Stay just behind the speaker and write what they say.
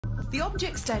The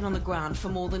object stayed on the ground for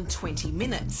more than 20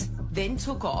 minutes, then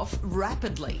took off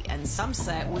rapidly, and some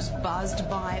say it was buzzed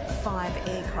by 5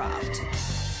 aircraft.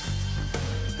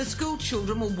 The school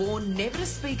children were warned never to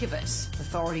speak of it,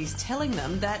 authorities telling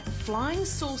them that flying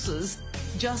saucers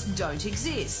just don't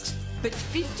exist. But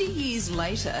 50 years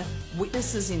later,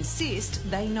 witnesses insist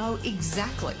they know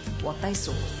exactly what they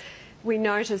saw. We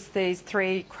noticed these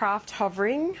 3 craft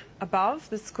hovering above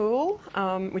the school,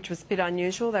 which was a bit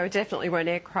unusual. They definitely weren't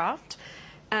aircraft.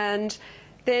 And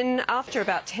then after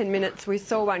about 10 minutes, we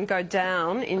saw one go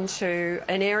down into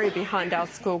an area behind our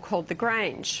school called the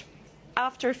Grange.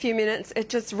 After a few minutes, it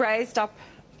just raised up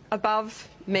above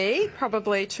me,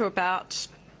 probably to about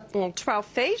 12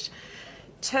 feet,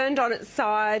 turned on its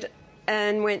side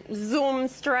and went zoom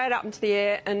straight up into the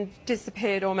air and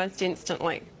disappeared almost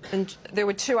instantly. And there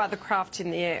were 2 other craft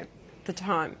in the air at the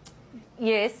time.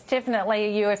 Yes,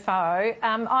 definitely a UFO.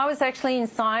 I was actually in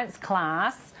science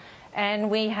class, and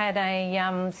we had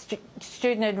a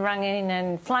student had rung in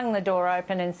and flung the door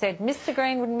open and said, "Mr.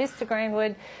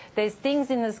 Greenwood, there's things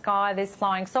in the sky, there's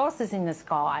flying saucers in the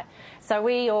sky." So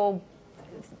we all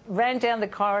ran down the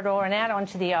corridor and out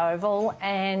onto the oval,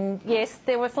 and yes,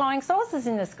 there were flying saucers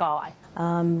in the sky.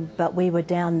 But we were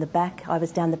down the back, I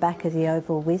was down the back of the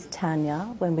oval with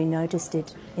Tanya when we noticed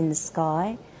it in the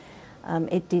sky.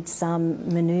 It did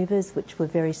some manoeuvres which were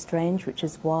very strange, which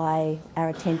is why our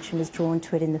attention was drawn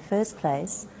to it in the first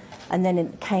place. And then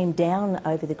it came down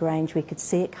over the Grange, we could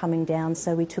see it coming down,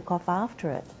 so we took off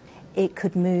after it. It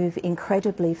could move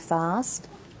incredibly fast,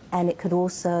 and it could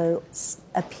also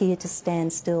appear to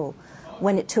stand still.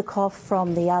 When it took off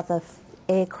from the other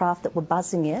aircraft that were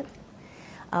buzzing it,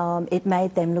 it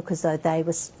made them look as though they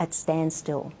were at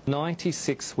standstill.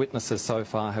 96 witnesses so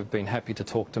far have been happy to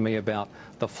talk to me about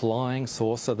the flying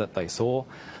saucer that they saw.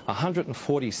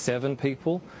 147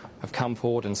 people have come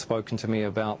forward and spoken to me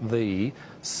about the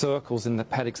circles in the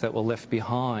paddocks that were left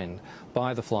behind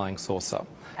by the flying saucer.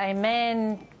 A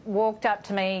man walked up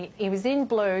to me. He was in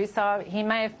blue, so he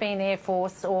may have been Air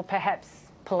Force or perhaps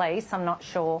police, I'm not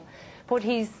sure. Put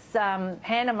his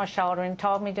hand on my shoulder and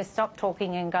told me to stop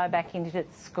talking and go back into the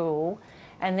school,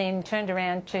 and then turned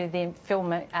around to the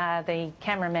the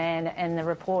cameraman and the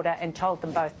reporter and told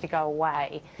them both to go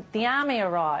away. The army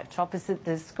arrived opposite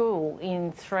the school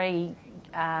in 3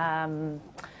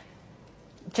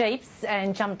 jeeps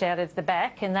and jumped out of the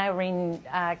back, and they were in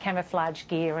camouflage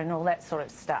gear and all that sort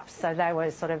of stuff. So they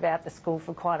were sort of out the school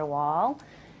for quite a while.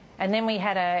 And then we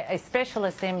had a special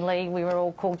assembly. We were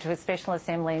all called to a special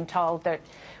assembly and told that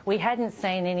we hadn't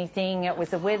seen anything. It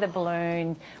was a weather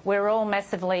balloon. We're all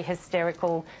massively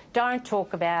hysterical. Don't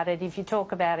talk about it. If you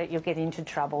talk about it, you'll get into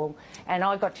trouble. And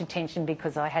I got detention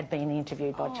because I had been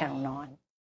interviewed by Channel 9.